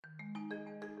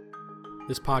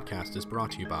This podcast is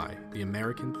brought to you by the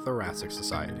American Thoracic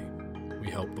Society. We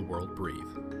help the world breathe.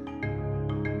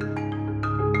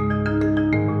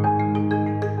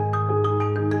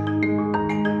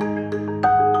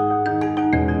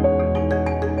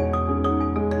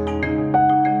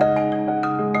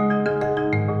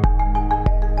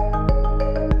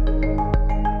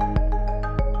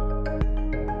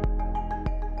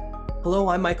 Hello,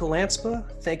 I'm Michael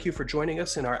Lanspa. Thank you for joining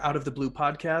us in our Out of the Blue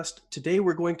podcast. Today,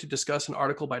 we're going to discuss an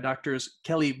article by Doctors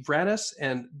Kelly Vranes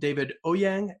and David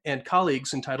Ouyang and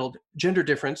colleagues entitled Gender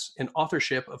Difference in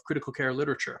Authorship of Critical Care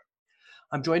Literature.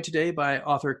 I'm joined today by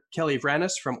author Kelly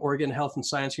Vranes from Oregon Health and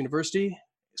Science University,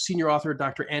 senior author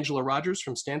Dr. Angela Rogers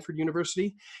from Stanford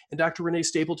University, and Dr. Renee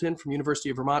Stapleton from University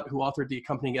of Vermont, who authored the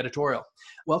accompanying editorial.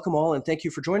 Welcome all, and thank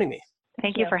you for joining me.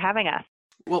 Thank you for having us.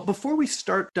 Well, before we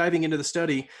start diving into the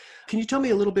study, can you tell me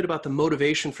a little bit about the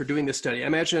motivation for doing this study? I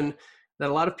imagine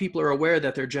that a lot of people are aware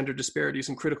that there are gender disparities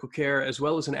in critical care as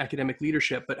well as in academic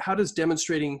leadership, but how does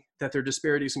demonstrating that there are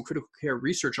disparities in critical care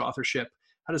research authorship,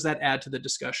 how does that add to the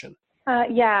discussion?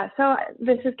 So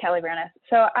this is Kelly Vranes.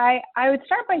 So I would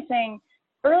start by saying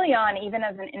early on, even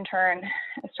as an intern,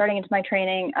 starting into my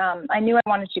training, I knew I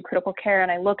wanted to do critical care,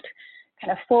 and I looked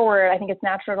kind of forward. I think it's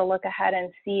natural to look ahead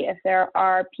and see if there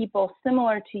are people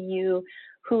similar to you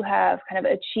who have kind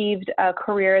of achieved a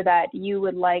career that you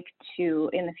would like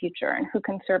to in the future and who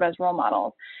can serve as role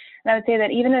models. And I would say that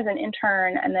even as an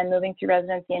intern and then moving through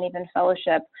residency and even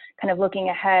fellowship, kind of looking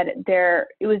ahead,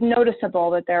 it was noticeable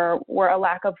that there were a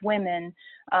lack of women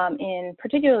in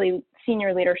particularly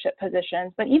senior leadership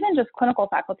positions, but even just clinical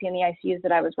faculty in the ICUs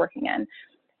that I was working in.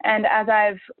 And as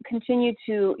I've continued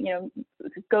to,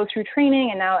 go through training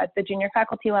and now at the junior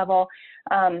faculty level,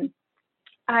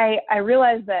 I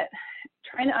realized that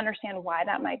trying to understand why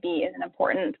that might be is an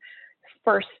important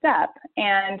first step.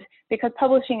 And because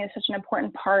publishing is such an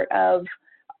important part of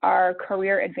our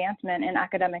career advancement in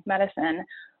academic medicine,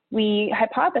 we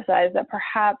hypothesized that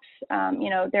perhaps,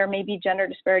 there may be gender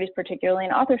disparities, particularly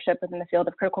in authorship within the field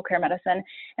of critical care medicine,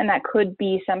 and that could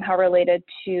be somehow related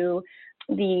to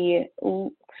the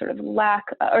sort of lack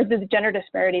or the gender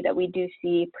disparity that we do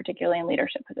see, particularly in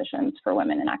leadership positions for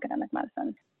women in academic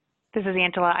medicine. This is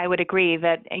Angela. I would agree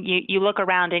that you look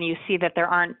around and you see that there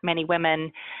aren't many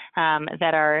women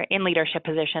that are in leadership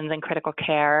positions in critical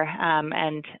care,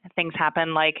 and things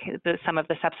happen like some of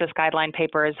the sepsis guideline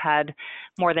papers had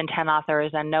more than 10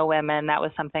 authors and no women. That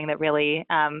was something that really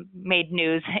made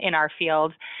news in our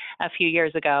field a few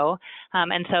years ago.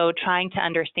 And so trying to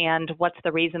understand what's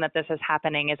the reason that this is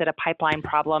happening. Is it a pipeline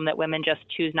problem that women just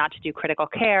choose not to do critical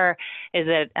care? Is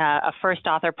it a first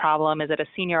author problem? Is it a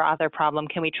senior author problem?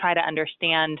 Can we try to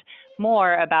understand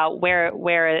more about where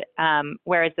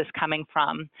is this coming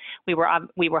from? We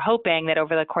were hoping that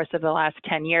over the course of the last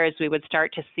 10 years we would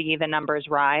start to see the numbers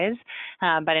rise,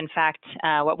 but in fact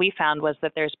what we found was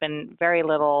that there's been very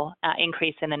little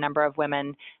increase in the number of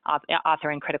women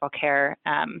authoring critical care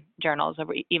journals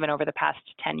even over the past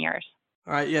 10 years.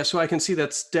 All right, yeah, so I can see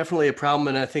that's definitely a problem,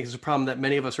 and I think it's a problem that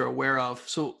many of us are aware of.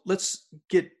 So let's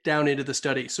get down into the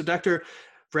study. So Dr.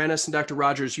 Vranes and Dr.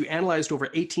 Rogers, you analyzed over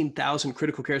 18,000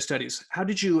 critical care studies. How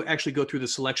did you actually go through the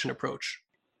selection approach?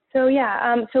 So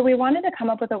we wanted to come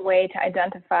up with a way to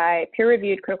identify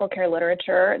peer-reviewed critical care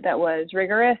literature that was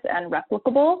rigorous and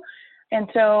replicable. And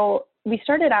so we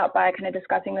started out by kind of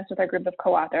discussing this with our group of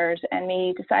co-authors, and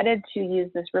we decided to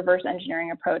use this reverse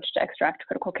engineering approach to extract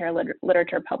critical care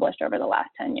literature published over the last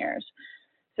 10 years.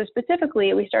 So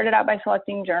specifically, we started out by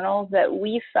selecting journals that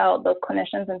we felt both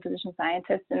clinicians and physician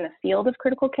scientists in the field of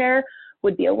critical care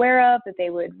would be aware of, that they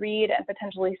would read and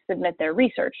potentially submit their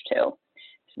research to.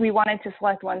 We wanted to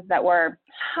select ones that were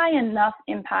high enough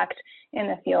impact in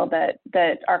the field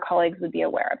that our colleagues would be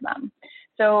aware of them.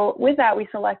 So with that, we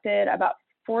selected about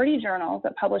 40 journals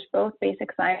that publish both basic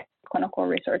science and clinical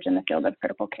research in the field of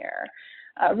critical care,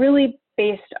 really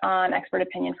based on expert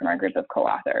opinion from our group of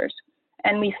co-authors.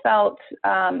 And we felt,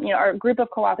 our group of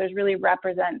co-authors really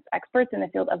represents experts in the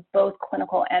field of both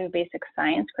clinical and basic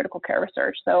science critical care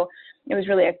research. So it was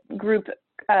really a group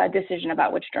decision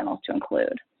about which journals to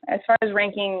include. As far as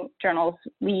ranking journals,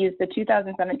 we used the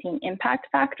 2017 impact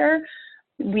factor.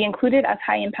 We included as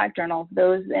high impact journals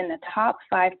those in the top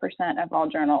 5% of all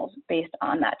journals based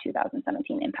on that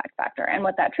 2017 impact factor. And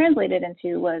what that translated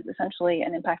into was essentially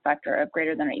an impact factor of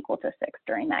greater than or equal to 6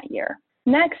 during that year.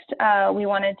 Next, we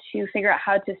wanted to figure out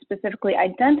how to specifically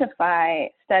identify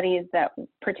studies that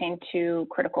pertain to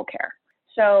critical care.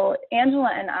 So Angela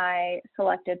and I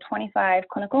selected 25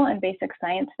 clinical and basic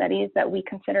science studies that we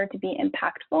consider to be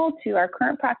impactful to our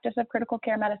current practice of critical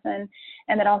care medicine,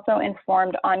 and that also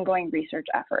informed ongoing research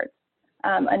efforts.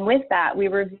 And with that, we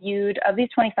reviewed, of these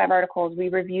 25 articles, we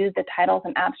reviewed the titles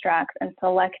and abstracts and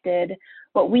selected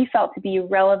what we felt to be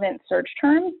relevant search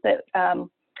terms that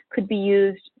could be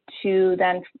used to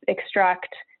then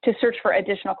to search for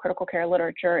additional critical care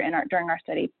literature during our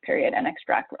study period and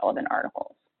extract relevant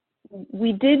articles.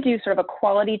 We did do sort of a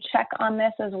quality check on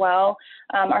this as well.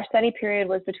 Our study period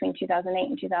was between 2008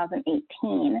 and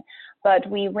 2018, but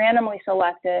we randomly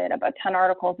selected about 10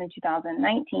 articles in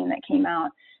 2019 that came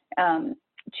out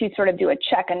to sort of do a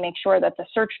check and make sure that the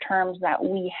search terms that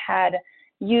we had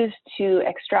used to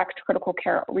extract critical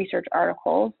care research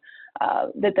articles,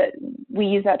 we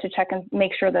use that to check and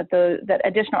make sure that that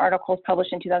additional articles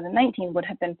published in 2019 would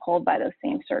have been pulled by those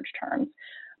same search terms.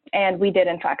 And we did,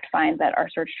 in fact, find that our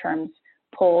search terms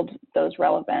pulled those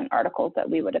relevant articles that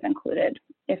we would have included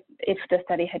if the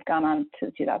study had gone on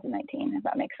to 2019, if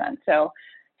that makes sense. So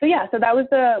that was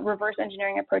the reverse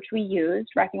engineering approach we used,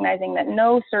 recognizing that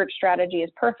no search strategy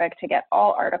is perfect to get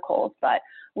all articles, but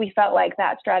we felt like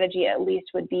that strategy at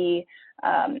least would be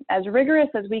as rigorous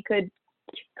as we could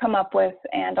come up with,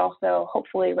 and also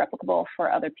hopefully replicable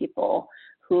for other people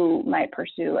who might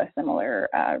pursue a similar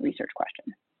research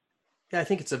question. Yeah, I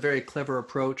think it's a very clever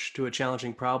approach to a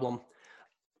challenging problem.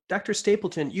 Dr.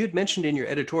 Stapleton, you had mentioned in your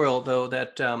editorial, though,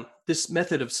 that this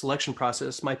method of selection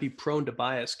process might be prone to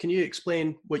bias. Can you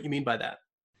explain what you mean by that?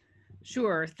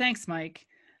 Sure. Thanks, Mike.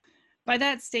 By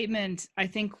that statement, I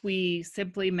think we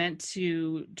simply meant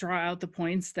to draw out the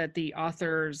points that the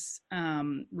authors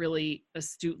really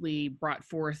astutely brought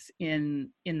forth in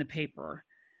the paper.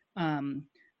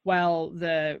 While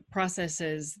the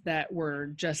processes that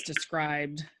were just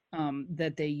described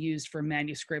that they used for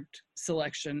manuscript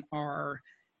selection are,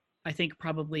 I think,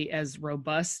 probably as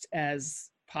robust as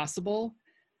possible,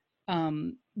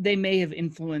 they may have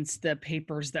influenced the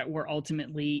papers that were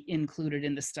ultimately included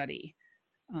in the study.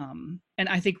 And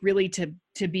I think really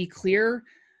to be clear,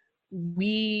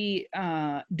 we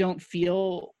don't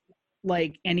feel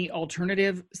like any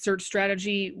alternative search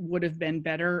strategy would have been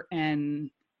better and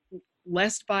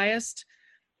less biased.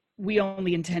 We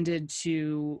only intended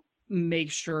to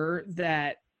make sure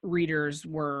that readers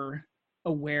were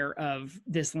aware of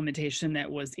this limitation that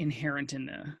was inherent in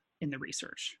the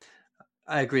research.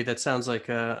 I agree. That sounds like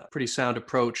a pretty sound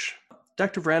approach.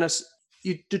 Dr. Vranes,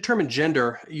 you determined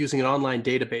gender using an online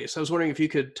database. I was wondering if you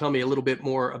could tell me a little bit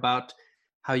more about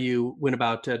how you went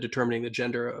about determining the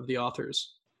gender of the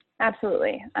authors.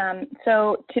 Absolutely.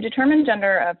 So to determine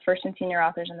gender of first and senior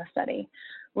authors in the study,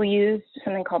 we used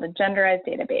something called a genderized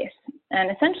database.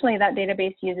 And essentially that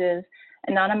database uses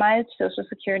anonymized social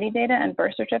security data and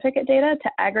birth certificate data to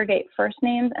aggregate first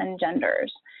names and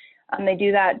genders. They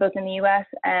do that both in the US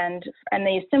and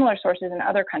they use similar sources in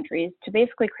other countries to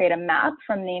basically create a map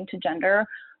from name to gender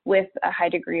with a high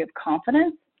degree of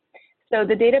confidence. So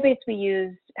the database we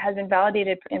used has been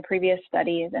validated in previous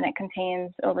studies, and it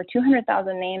contains over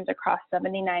 200,000 names across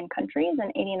 79 countries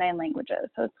and 89 languages.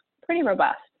 So it's pretty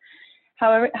robust.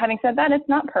 However, having said that, it's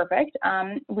not perfect.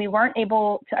 We weren't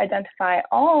able to identify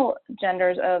all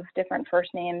genders of different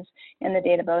first names in the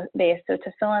database. So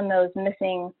to fill in those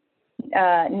missing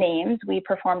names, we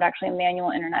performed actually a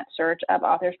manual internet search of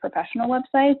authors' professional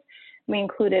websites. We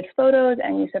included photos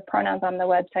and use of pronouns on the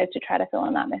websites to try to fill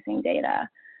in that missing data.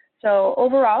 So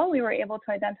overall, we were able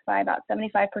to identify about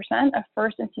 75% of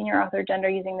first and senior author gender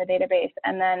using the database.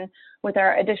 And then with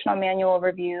our additional manual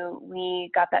review, we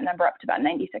got that number up to about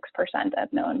 96%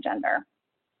 of known gender.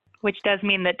 Which does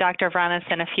mean that Dr. Vranes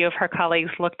and a few of her colleagues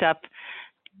looked up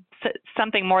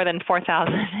something more than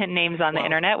 4,000 names on the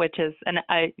internet, which is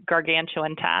a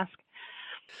gargantuan task.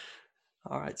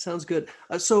 All right, sounds good.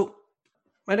 So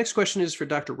my next question is for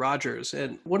Dr. Rogers.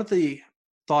 And one of the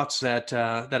thoughts that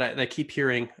I keep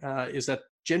hearing is that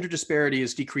gender disparity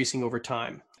is decreasing over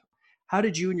time. How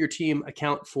did you and your team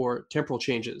account for temporal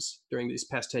changes during these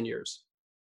past 10 years?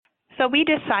 So we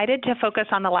decided to focus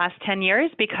on the last 10 years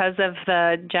because of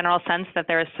the general sense that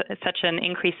there is such an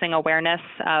increasing awareness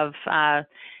of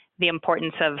the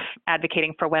importance of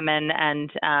advocating for women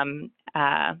and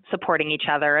supporting each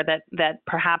other, that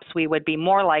perhaps we would be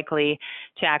more likely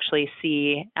to actually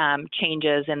see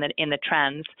changes in the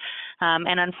trends.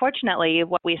 And unfortunately,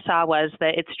 what we saw was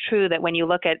that it's true that when you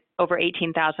look at over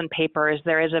 18,000 papers,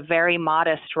 there is a very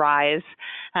modest rise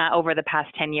over the past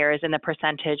 10 years in the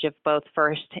percentage of both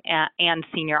first and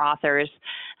senior authors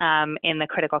in the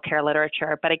critical care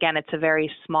literature. But again, it's a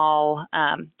very small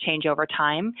change over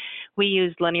time. We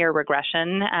used linear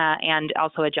regression and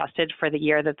also adjusted for the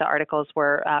year that the articles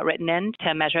were written in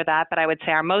to measure that. But I would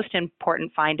say our most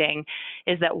important finding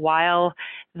is that while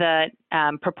the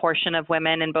proportion of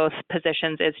women in both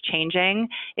positions is changing,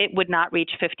 it would not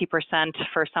reach 50%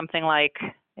 for something like,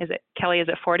 Kelly, is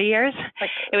it 40 years?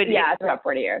 It's about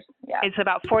 40 years. Yeah. It's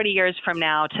about 40 years from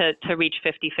now to reach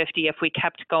 50-50 if we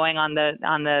kept going on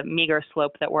the meager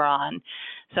slope that we're on.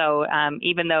 So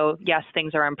even though, yes,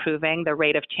 things are improving, the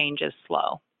rate of change is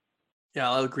slow.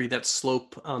 Yeah, I'll agree that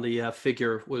slope on the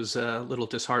figure was a little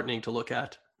disheartening to look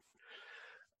at.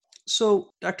 So,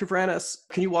 Dr. Vranes,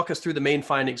 can you walk us through the main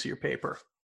findings of your paper?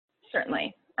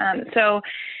 Certainly. So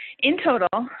in total,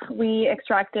 we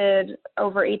extracted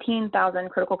over 18,000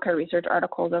 critical care research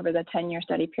articles over the 10-year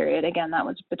study period. Again, that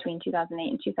was between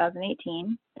 2008 and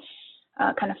 2018.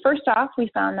 Kind of first off, we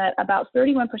found that about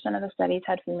 31% of the studies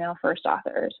had female first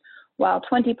authors, while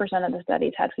 20% of the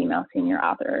studies had female senior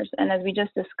authors. And as we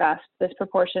just discussed, this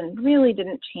proportion really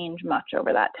didn't change much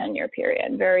over that 10-year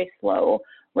period. Very slow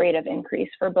rate of increase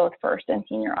for both first and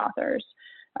senior authors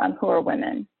who are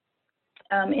women.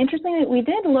 Interestingly, we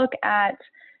did look at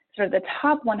sort of the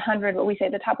top 100, what we say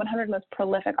the top 100 most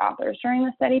prolific authors during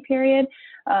the study period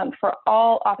for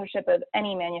all authorship of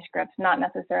any manuscripts, not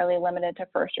necessarily limited to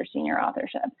first or senior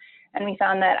authorship. And we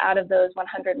found that out of those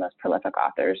 100 most prolific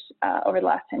authors over the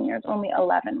last 10 years, only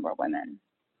 11 were women.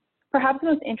 Perhaps the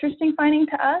most interesting finding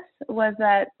to us was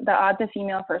that the odds of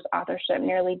female first authorship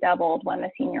nearly doubled when the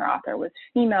senior author was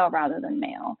female rather than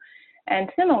male. And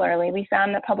similarly, we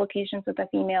found that publications with a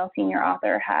female senior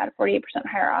author had 48%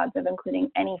 higher odds of including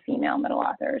any female middle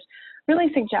authors, really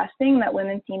suggesting that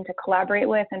women seem to collaborate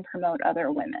with and promote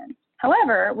other women.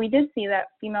 However, we did see that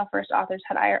female first authors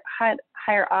had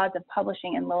higher odds of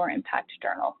publishing in lower impact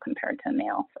journals compared to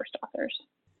male first authors.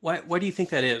 Why do you think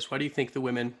that is? Why do you think the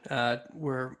women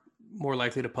were more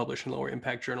likely to publish in lower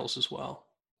impact journals as well?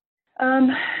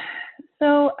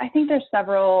 So I think there's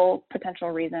several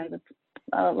potential reasons. It's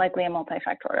likely a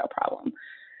multifactorial problem.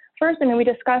 First, we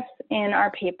discuss in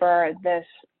our paper this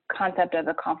concept of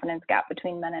a confidence gap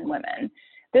between men and women.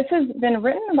 This has been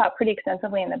written about pretty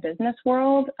extensively in the business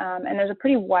world, and there's a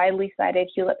pretty widely cited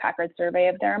Hewlett-Packard survey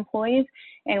of their employees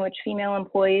in which female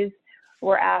employees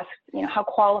were asked, how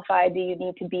qualified do you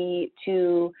need to be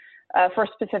for a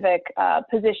specific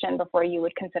position before you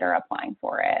would consider applying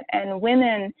for it. And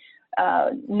women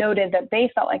noted that they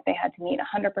felt like they had to meet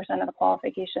 100% of the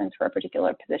qualifications for a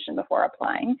particular position before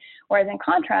applying, whereas in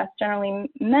contrast, generally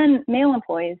male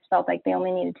employees felt like they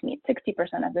only needed to meet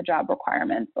 60% of the job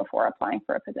requirements before applying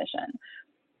for a position.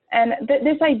 And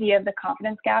this idea of the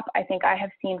confidence gap, I think I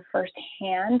have seen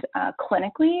firsthand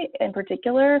clinically, in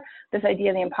particular, this idea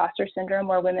of the imposter syndrome,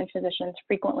 where women physicians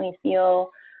frequently feel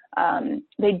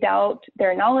they doubt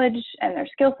their knowledge and their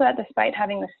skill set despite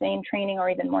having the same training or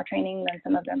even more training than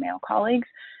some of their male colleagues.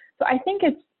 So I think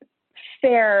it's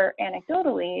fair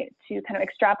anecdotally to kind of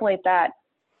extrapolate that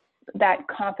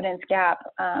confidence gap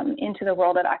into the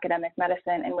world of academic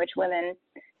medicine, in which women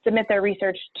submit their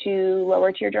research to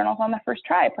lower tier journals on the first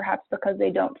try, perhaps because they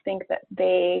don't think that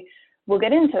they will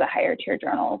get into the higher tier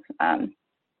journals.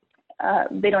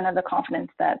 They don't have the confidence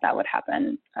that that would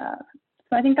happen.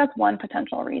 So I think that's one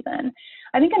potential reason.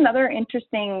 I think another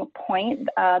interesting point,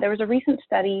 there was a recent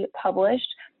study published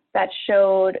that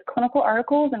showed clinical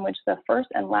articles in which the first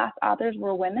and last authors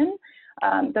were women.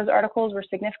 Those articles were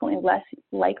significantly less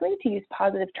likely to use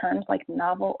positive terms like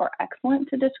novel or excellent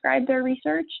to describe their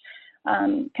research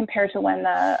compared to when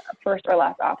the first or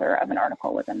last author of an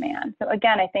article was a man. So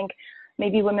again, I think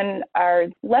maybe women are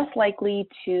less likely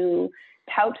to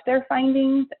tout their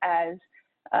findings as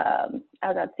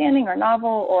outstanding or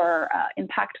novel or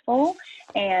impactful,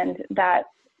 and that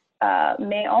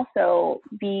may also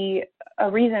be a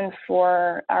reason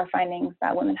for our findings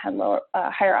that women had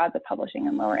higher odds of publishing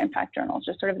in lower impact journals,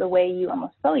 just sort of the way you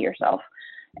almost sell yourself,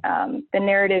 the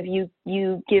narrative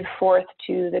you give forth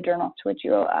to the journals to which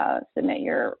you submit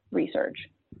your research,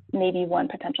 maybe one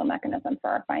potential mechanism for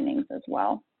our findings as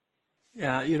well.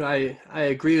 Yeah, I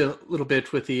agree a little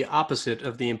bit with the opposite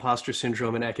of the imposter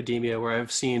syndrome in academia, where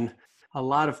I've seen a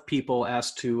lot of people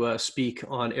asked to speak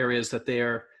on areas that they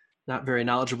are not very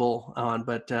knowledgeable on,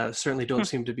 but certainly don't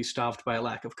seem to be stopped by a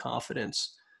lack of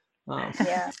confidence.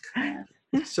 Yeah.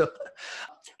 So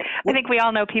I think we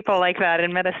all know people like that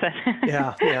in medicine.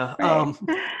 Yeah. Right.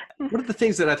 One of the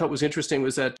things that I thought was interesting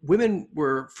was that women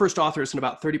were first authors in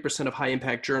about 30% of high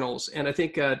impact journals. And I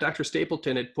think Dr.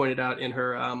 Stapleton had pointed out in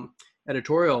her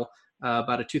editorial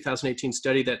about a 2018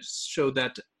 study that showed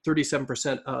that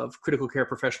 37% of critical care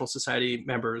professional society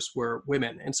members were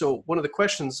women. And so one of the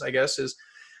questions, I guess, is,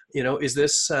 is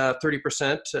this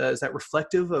 30%, is that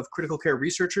reflective of critical care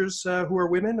researchers who are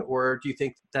women, or do you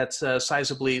think that's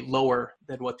sizably lower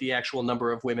than what the actual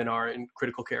number of women are in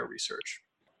critical care research?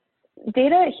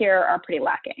 Data here are pretty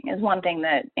lacking, is one thing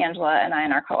that Angela and I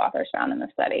and our co-authors found in the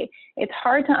study. It's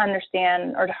hard to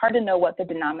understand or hard to know what the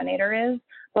denominator is,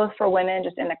 both for women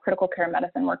just in the critical care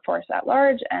medicine workforce at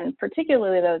large, and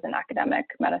particularly those in academic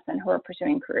medicine who are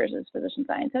pursuing careers as physician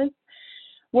scientists.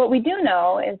 What we do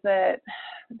know is that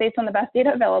based on the best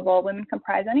data available, women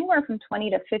comprise anywhere from 20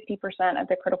 to 50% of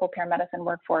the critical care medicine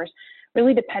workforce,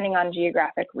 really depending on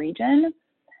geographic region.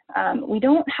 We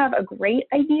don't have a great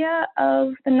idea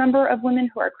of the number of women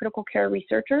who are critical care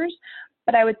researchers,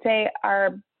 but I would say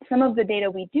some of the data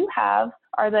we do have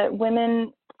are that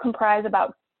women comprise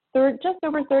about just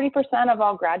over 30% of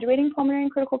all graduating pulmonary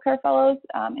and critical care fellows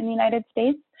in the United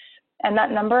States. And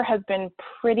that number has been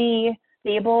pretty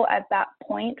stable at that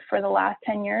point for the last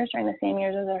 10 years, during the same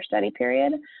years as our study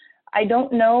period. I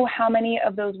don't know how many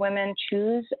of those women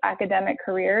choose academic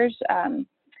careers,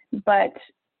 but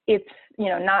it's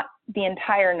not the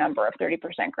entire number of 30%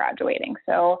 graduating.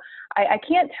 So I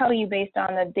can't tell you based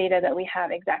on the data that we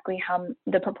have exactly how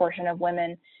the proportion of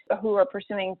women who are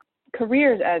pursuing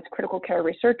careers as critical care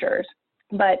researchers,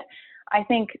 but I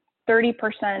think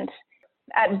 30%,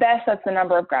 at best, that's the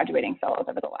number of graduating fellows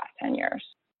over the last 10 years.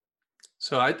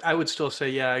 So I would still say,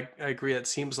 yeah, I agree. It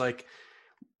seems like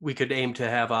we could aim to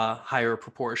have a higher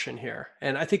proportion here.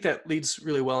 And I think that leads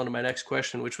really well into my next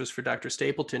question, which was for Dr.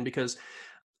 Stapleton, because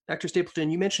Dr.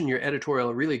 Stapleton, you mentioned in your editorial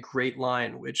a really great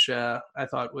line, which I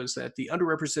thought was that the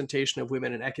underrepresentation of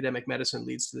women in academic medicine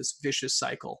leads to this vicious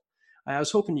cycle. I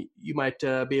was hoping you might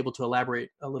be able to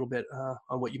elaborate a little bit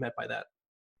on what you meant by that.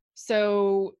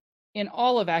 So in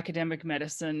all of academic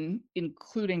medicine,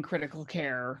 including critical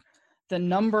care, the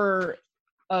number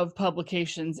of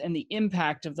publications and the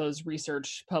impact of those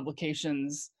research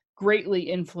publications greatly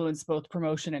influence both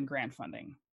promotion and grant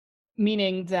funding.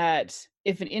 Meaning that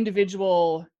if an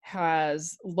individual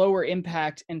has lower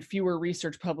impact and fewer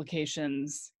research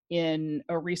publications in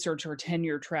a research or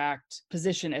tenure tracked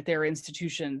position at their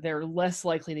institution, they're less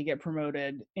likely to get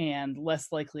promoted and less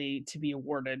likely to be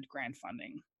awarded grant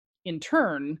funding. In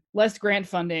turn, less grant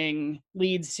funding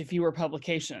leads to fewer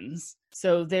publications.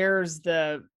 So there's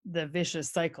the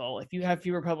vicious cycle. If you have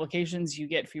fewer publications, you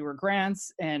get fewer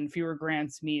grants, and fewer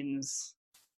grants means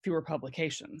fewer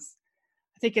publications.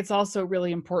 I think it's also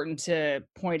really important to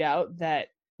point out that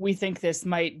we think this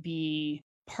might be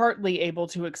partly able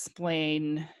to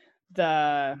explain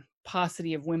the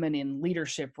paucity of women in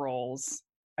leadership roles.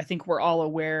 I think we're all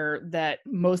aware that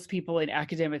most people in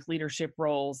academic leadership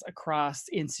roles across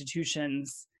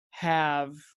institutions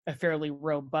have a fairly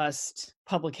robust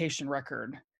publication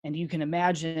record. And you can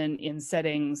imagine in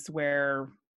settings where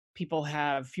people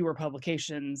have fewer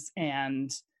publications and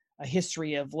a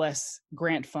history of less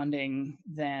grant funding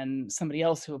than somebody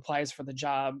else who applies for the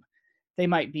job, they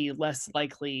might be less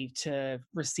likely to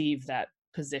receive that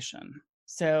position.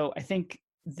 So I think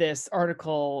this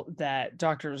article that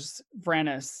Doctors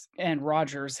Vranes and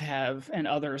Rogers and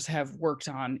others have worked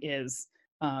on is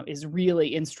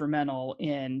really instrumental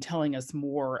in telling us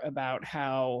more about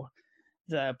how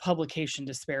the publication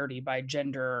disparity by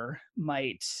gender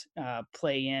might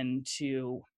play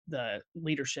into the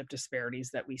leadership disparities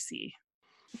that we see.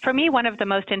 For me, one of the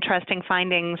most interesting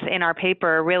findings in our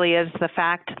paper really is the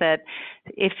fact that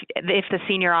if the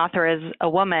senior author is a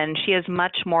woman, she is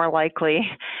much more likely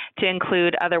to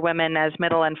include other women as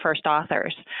middle and first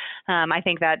authors. I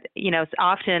think that,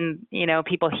 often,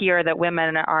 people hear that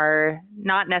women are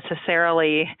not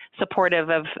necessarily supportive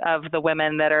of the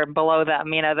women that are below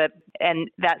them, and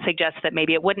that suggests that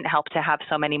maybe it wouldn't help to have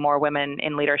so many more women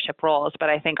in leadership roles. But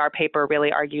I think our paper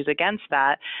really argues against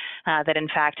that, that in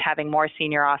fact, having more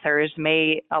senior authors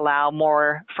may allow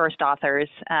more first authors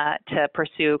to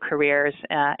pursue careers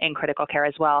in critical care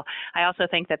as well. I also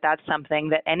think that that's something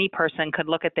that any person could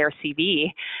look at their CV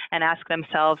and ask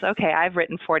themselves, okay, I've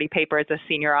written 40 papers as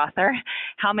senior author.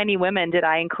 How many women did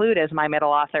I include as my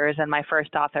middle authors and my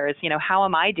first authors? How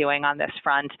am I doing on this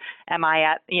front? Am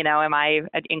I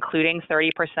including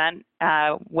 30%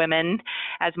 women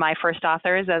as my first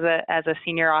authors as a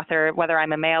senior author, whether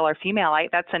I'm a male or female?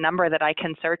 That's a number that I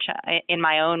can search in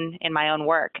my own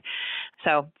work.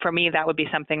 So for me, that would be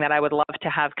something that I would love to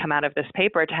have come out of this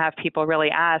paper, to have people really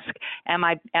ask, am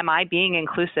I being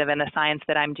inclusive in the science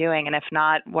that I'm doing? And if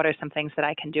not, what are some things that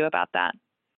I can do about that?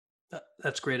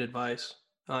 That's great advice.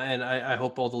 And I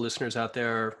hope all the listeners out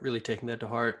there are really taking that to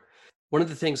heart. One of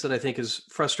the things that I think is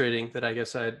frustrating that I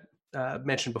guess I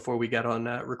mentioned before we got on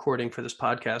recording for this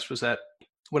podcast was that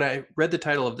when I read the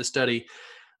title of the study,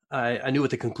 I knew what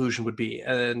the conclusion would be,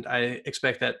 and I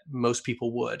expect that most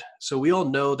people would. So we all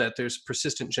know that there's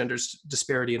persistent gender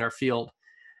disparity in our field.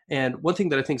 And one thing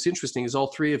that I think is interesting is all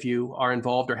three of you are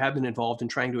involved or have been involved in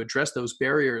trying to address those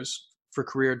barriers for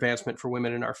career advancement for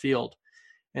women in our field.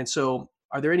 And so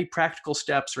are there any practical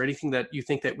steps or anything that you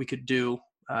think that we could do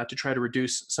to try to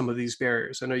reduce some of these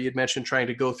barriers? I know you'd mentioned trying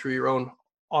to go through your own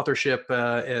authorship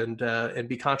and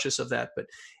be conscious of that, but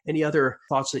any other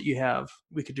thoughts that you have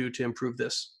we could do to improve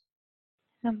this?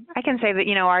 I can say that,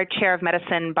 our chair of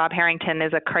medicine, Bob Harrington,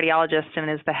 is a cardiologist and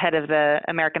is the head of the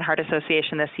American Heart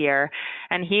Association this year.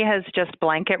 And he has just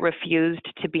blanket refused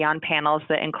to be on panels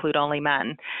that include only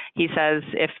men. He says,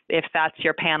 if that's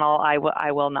your panel, I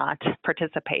will not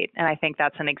participate. And I think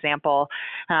that's an example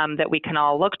that we can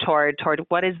all look toward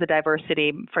what is the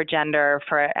diversity for gender,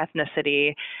 for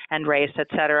ethnicity and race, et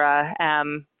cetera.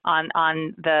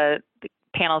 On the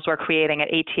panels we're creating at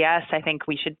ATS, I think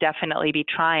we should definitely be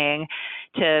trying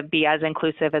to be as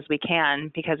inclusive as we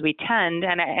can, because we tend,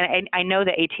 and I know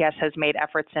that ATS has made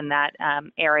efforts in that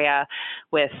area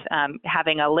with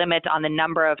having a limit on the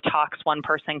number of talks one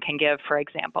person can give, for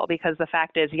example, because the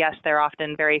fact is, yes, they're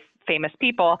often very famous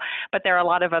people, but there are a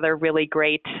lot of other really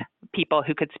great people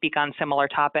who could speak on similar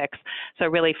topics. So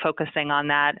really focusing on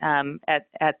that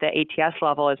at the ATS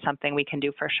level is something we can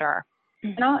do for sure.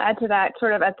 And I'll add to that,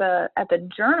 sort of at the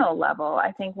journal level,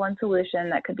 I think one solution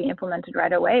that could be implemented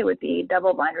right away would be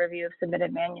double-blind review of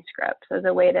submitted manuscripts as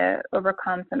a way to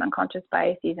overcome some unconscious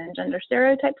biases and gender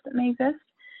stereotypes that may exist.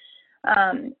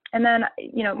 And then,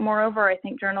 moreover, I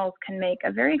think journals can make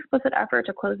a very explicit effort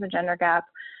to close the gender gap.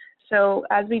 So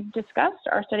as we've discussed,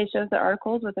 our study shows that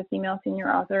articles with a female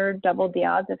senior author doubled the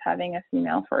odds of having a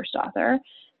female first author.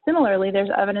 Similarly,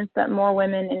 there's evidence that more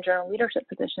women in journal leadership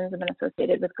positions have been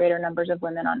associated with greater numbers of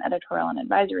women on editorial and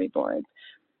advisory boards.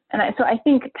 And so I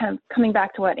think, kind of coming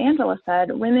back to what Angela said,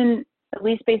 women, at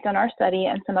least based on our study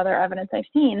and some other evidence I've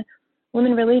seen,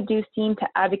 women really do seem to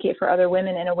advocate for other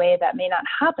women in a way that may not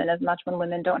happen as much when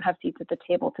women don't have seats at the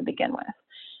table to begin with.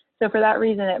 So for that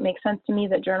reason, it makes sense to me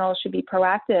that journals should be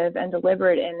proactive and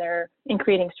deliberate in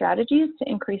creating strategies to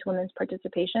increase women's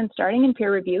participation, starting in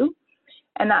peer review.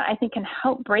 And that, I think, can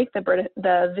help break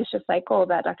the vicious cycle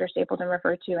that Dr. Stapleton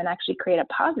referred to and actually create a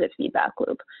positive feedback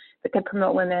loop that could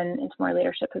promote women into more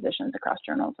leadership positions across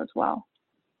journals as well.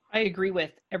 I agree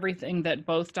with everything that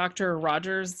both Dr.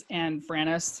 Rogers and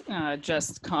Vranes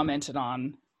just commented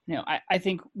on. I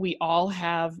think we all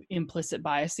have implicit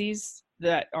biases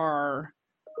that are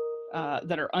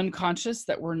unconscious,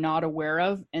 that we're not aware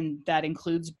of, and that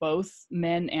includes both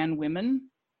men and women.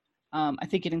 I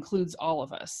think it includes all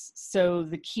of us. So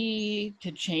the key to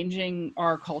changing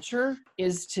our culture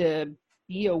is to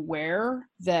be aware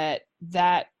that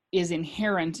that is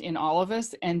inherent in all of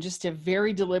us, and just to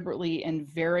very deliberately and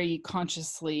very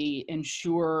consciously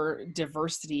ensure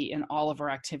diversity in all of our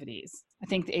activities. I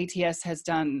think the ATS has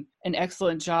done an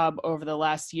excellent job over the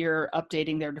last year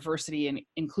updating their diversity and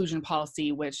inclusion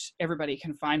policy, which everybody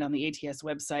can find on the ATS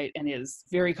website, and is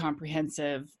very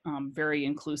comprehensive, very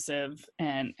inclusive,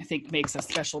 and I think makes a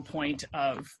special point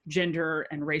of gender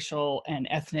and racial and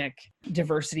ethnic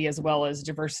diversity, as well as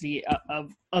diversity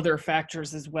of other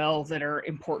factors as well that are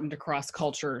important across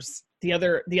cultures. The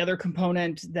other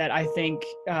component that I think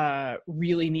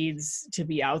really needs to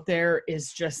be out there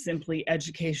is just simply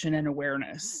education and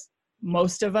awareness.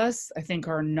 Most of us, I think,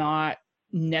 are not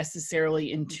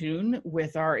necessarily in tune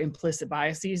with our implicit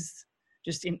biases.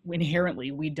 Just inherently,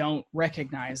 we don't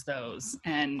recognize those.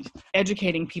 And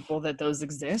educating people that those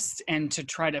exist and to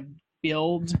try to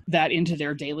build that into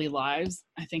their daily lives,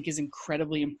 I think, is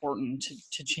incredibly important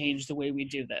to change the way we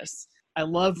do this. I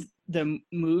love the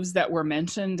moves that were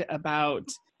mentioned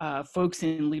about folks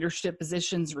in leadership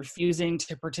positions refusing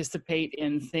to participate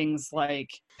in things like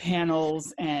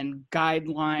panels and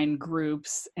guideline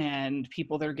groups and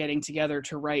people that are getting together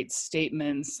to write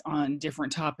statements on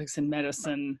different topics in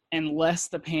medicine, unless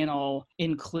the panel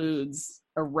includes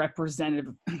a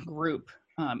representative group,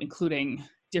 including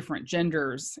different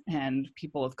genders and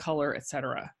people of color, et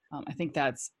cetera. I think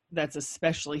that's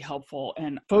especially helpful,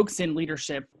 and folks in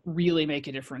leadership really make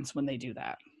a difference when they do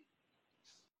that.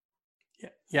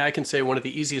 Yeah, I can say one of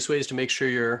the easiest ways to make sure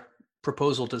your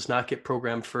proposal does not get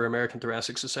programmed for American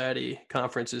Thoracic Society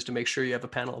conference is to make sure you have a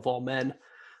panel of all men.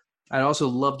 I also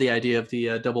love the idea of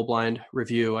the double-blind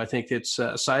review. I think it's,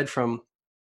 aside from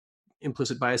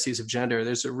implicit biases of gender,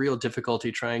 there's a real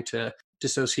difficulty trying to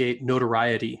dissociate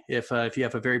notoriety. If you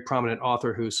have a very prominent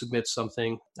author who submits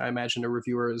something, I imagine a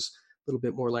reviewer is little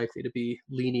bit more likely to be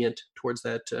lenient towards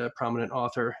that prominent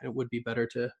author. It would be better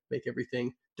to make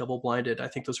everything double blinded. I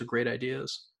think those are great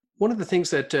ideas. One of the things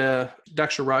that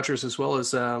Dr. Rogers, as well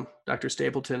as Dr.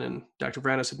 Stapleton and Dr.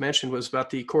 Vranas had mentioned, was about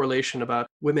the correlation about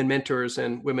women mentors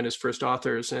and women as first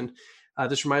authors. And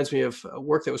this reminds me of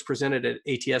work that was presented at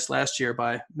ATS last year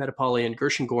by Metapoli and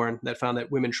Gershengorn that found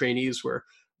that women trainees were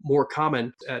more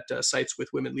common at sites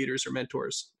with women leaders or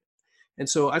mentors. And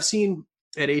so I've seen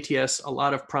at ATS a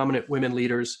lot of prominent women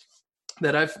leaders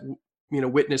that I've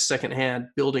witnessed secondhand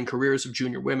building careers of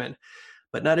junior women,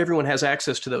 but not everyone has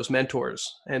access to those mentors.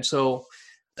 And so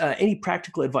any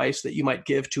practical advice that you might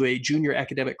give to a junior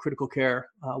academic critical care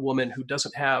woman who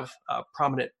doesn't have a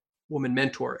prominent woman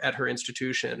mentor at her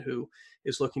institution, who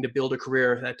is looking to build a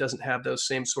career that doesn't have those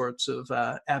same sorts of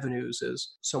avenues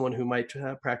as someone who might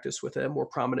practice with a more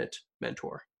prominent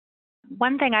mentor?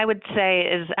 One thing I would say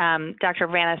is Dr.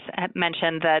 Vranas had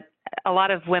mentioned that a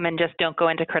lot of women just don't go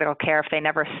into critical care if they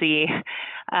never see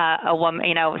a woman,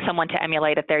 someone to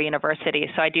emulate at their university.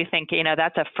 So I do think,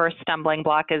 that's a first stumbling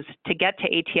block. Is to get to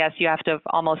ATS, you have to have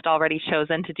almost already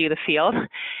chosen to do the field.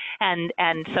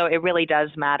 And so it really does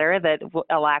matter that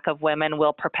a lack of women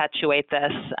will perpetuate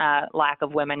this lack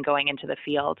of women going into the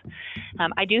field.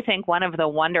 I do think one of the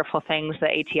wonderful things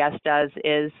that ATS does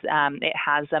is it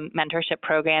has a mentorship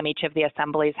program. Each of the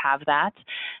assemblies have that,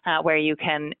 where you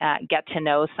can get to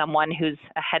know someone who's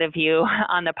ahead of you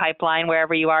on the pipeline,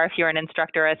 wherever you are. If you're an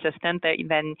instructor or assistant,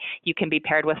 then you can be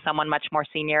paired with someone much more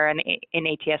senior in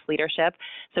ATS leadership.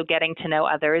 So getting to know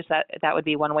others, that would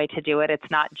be one way to do it. It's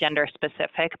not gender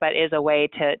specific, but is a way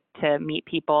to meet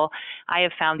people. I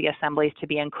have found the assemblies to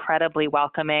be incredibly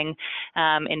welcoming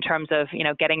in terms of,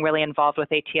 getting really involved with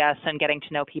ATS and getting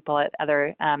to know people at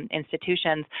other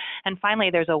institutions. And finally,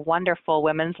 there's a wonderful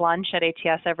women's lunch at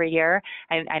ATS every year.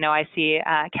 I know I see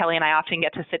Kelly and I often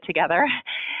get to sit together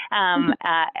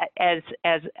as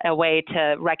a way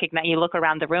to recognize. You look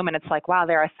around the room and it's like, wow,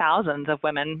 there are thousands of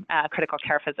women critical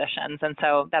care physicians. And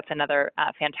so that's another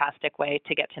fantastic way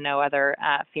to get to know other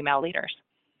female leaders.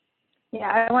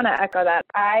 Yeah, I want to echo that.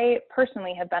 I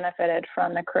personally have benefited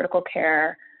from the critical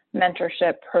care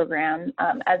mentorship program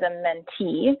as a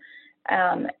mentee.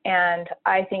 And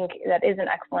I think that is an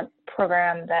excellent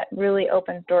program that really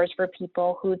opens doors for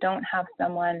people who don't have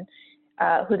someone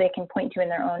who they can point to in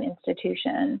their own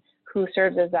institution, who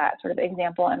serves as that sort of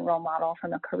example and role model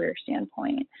from a career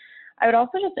standpoint. I would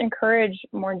also just encourage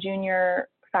more junior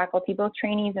faculty, both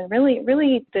trainees and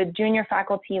really the junior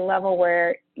faculty level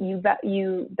where you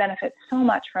benefit so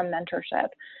much from mentorship,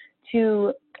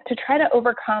 to try to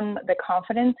overcome the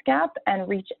confidence gap and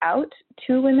reach out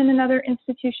to women in other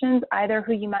institutions, either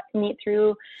who you might meet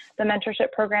through the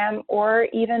mentorship program, or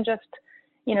even just,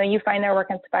 you find their work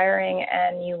inspiring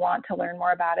and you want to learn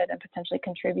more about it and potentially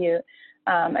contribute.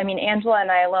 Angela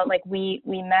and I alone, we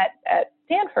met at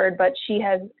Stanford, but she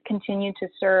has continued to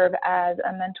serve as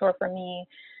a mentor for me,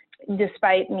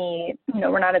 despite me,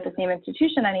 we're not at the same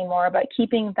institution anymore, but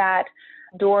keeping that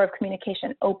door of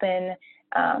communication open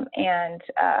and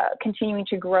continuing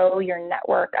to grow your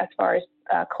network as far as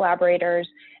collaborators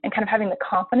and kind of having the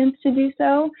confidence to do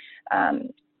so.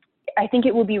 I think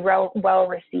it will be well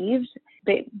received.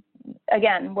 But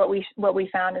again, what we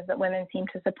found is that women seem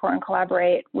to support and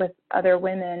collaborate with other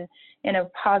women in a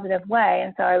positive way.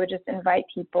 And so I would just invite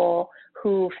people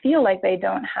who feel like they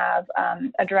don't have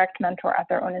a direct mentor at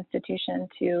their own institution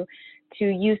to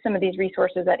use some of these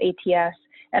resources at ATS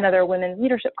and other women's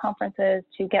leadership conferences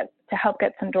to help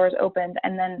get some doors opened,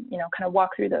 and then kind of walk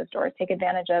through those doors, take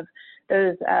advantage of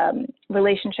those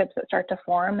relationships that start to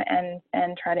form,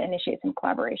 and try to initiate some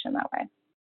collaboration that way.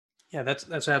 Yeah,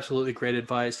 that's absolutely great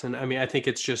advice. And I think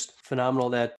it's just phenomenal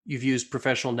that you've used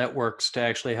professional networks to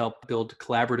actually help build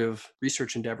collaborative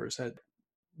research endeavors.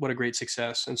 What a great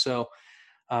success. And so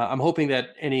I'm hoping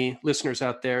that any listeners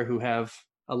out there who have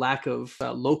a lack of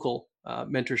local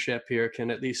mentorship here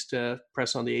can at least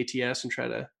press on the ATS and try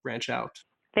to branch out.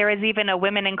 There is even a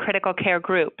Women in Critical Care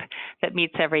group that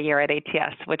meets every year at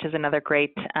ATS, which is another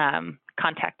great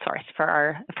contact source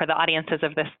for the audiences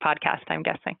of this podcast, I'm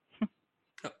guessing.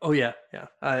 Oh, yeah.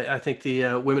 I think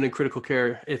the Women in Critical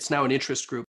Care, it's now an interest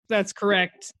group. That's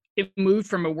correct. It moved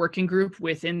from a working group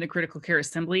within the Critical Care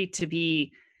Assembly to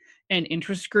be an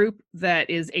interest group that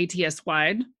is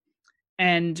ATS-wide.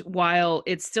 And while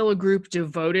it's still a group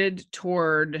devoted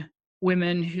toward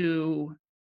women who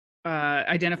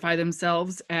identify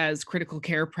themselves as critical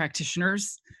care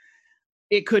practitioners,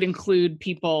 it could include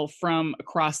people from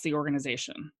across the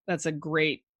organization. That's a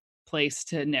great place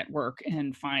to network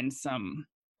and find some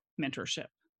mentorship.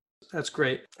 That's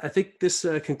great. I think this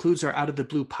concludes our Out of the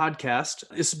Blue podcast.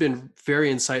 This has been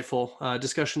very insightful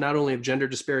discussion, not only of gender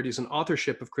disparities in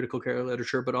authorship of critical care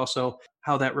literature, but also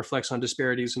how that reflects on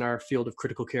disparities in our field of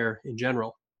critical care in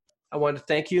general. I want to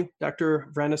thank you, Dr.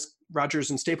 Vranes, Rogers,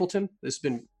 and Stapleton. This has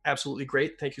been absolutely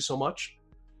great. Thank you so much.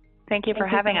 Thank you for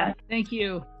having us. Thank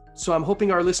you. So I'm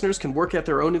hoping our listeners can work at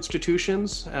their own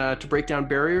institutions to break down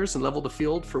barriers and level the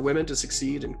field for women to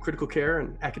succeed in critical care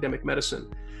and academic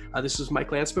medicine. This is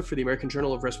Mike Lanspa for the American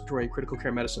Journal of Respiratory and Critical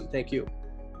Care Medicine. Thank you.